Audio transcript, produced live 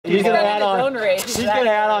He's gonna add on. She's gonna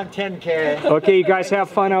add on 10K. Okay, you guys have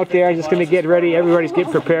fun out there. I'm just gonna get ready. Everybody's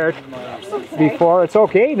getting prepared before. It's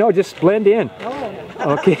okay. No, just blend in.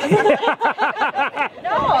 Okay.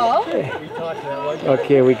 No.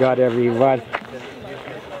 Okay, we got everyone.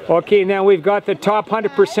 Okay, now we've got the top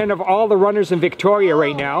 100% of all the runners in Victoria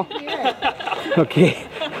right now. Okay,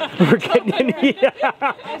 we're getting in.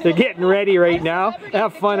 Yeah. They're getting ready right now.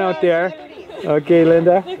 Have fun out there. Okay,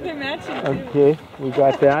 Linda. Okay, we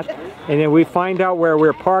got that. And then we find out where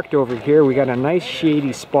we're parked over here. We got a nice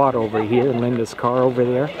shady spot over here in Linda's car over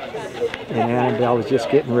there. And Annabelle is just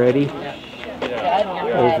getting ready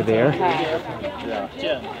over there.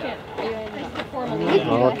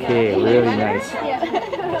 Okay, really nice.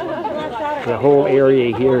 The whole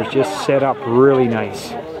area here is just set up really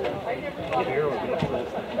nice.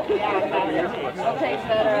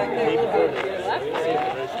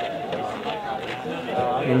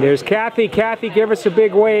 And there's Kathy. Kathy, give us a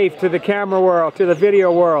big wave to the camera world, to the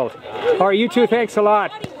video world. All right, you two, thanks a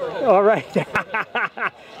lot. All right.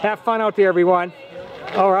 Have fun out there, everyone.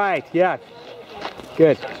 All right, yeah.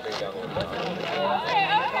 Good.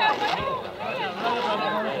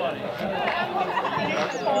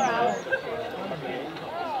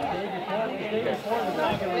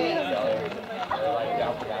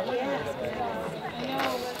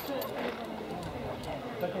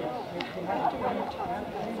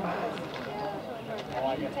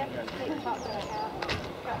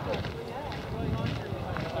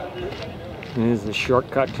 And this is the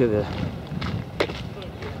shortcut to the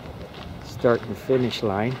start and finish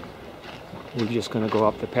line. We're just going to go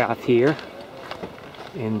up the path here.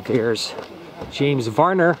 And there's James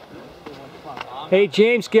Varner. Hey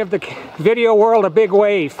James, give the video world a big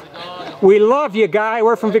wave. We love you, guy.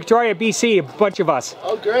 We're from Victoria, BC, a bunch of us.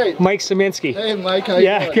 Oh, great. Mike Szymanski. Hey, Mike, how you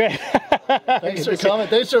doing? Good. Thanks for coming.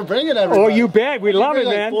 Thanks for bringing everybody. Oh, you bet. We love it,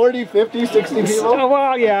 like man. 40, 50, 60 people? Oh,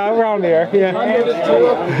 well, yeah, around there. Yeah.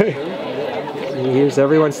 Here's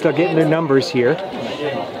everyone still getting their numbers here.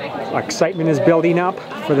 Excitement is building up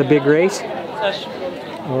for the big race.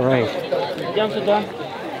 All right.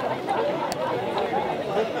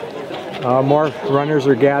 More runners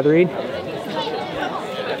are gathering.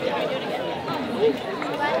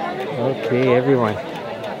 Okay, everyone.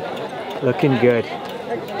 Looking good.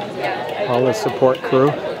 All the support crew.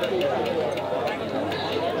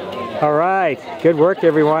 All right. Good work,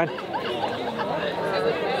 everyone.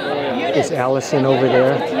 There's Allison over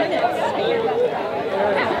there.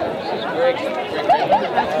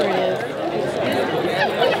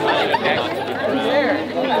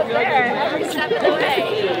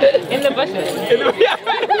 In the bushes.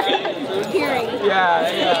 Yeah.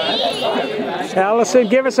 Allison,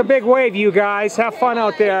 give us a big wave, you guys. Have fun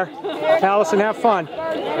out there. Allison, have fun.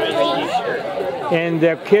 And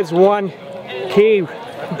the Kids 1K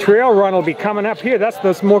trail run will be coming up here. That's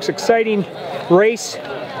the most exciting race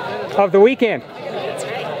of the weekend.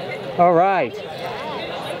 All right.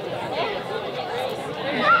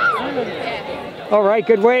 All right,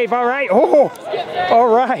 good wave. All right. Oh, all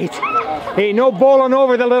right. Hey, no bowling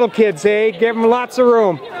over the little kids, eh? Give them lots of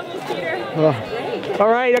room. All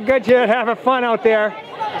right, good job. Have fun out there.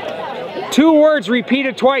 2 words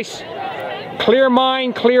repeated twice. Clear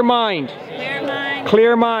mind, clear mind. Clear mind.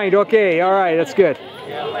 Clear mind. Okay, all right, that's good.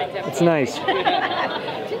 That's nice.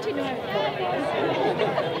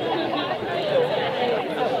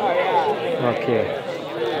 Okay.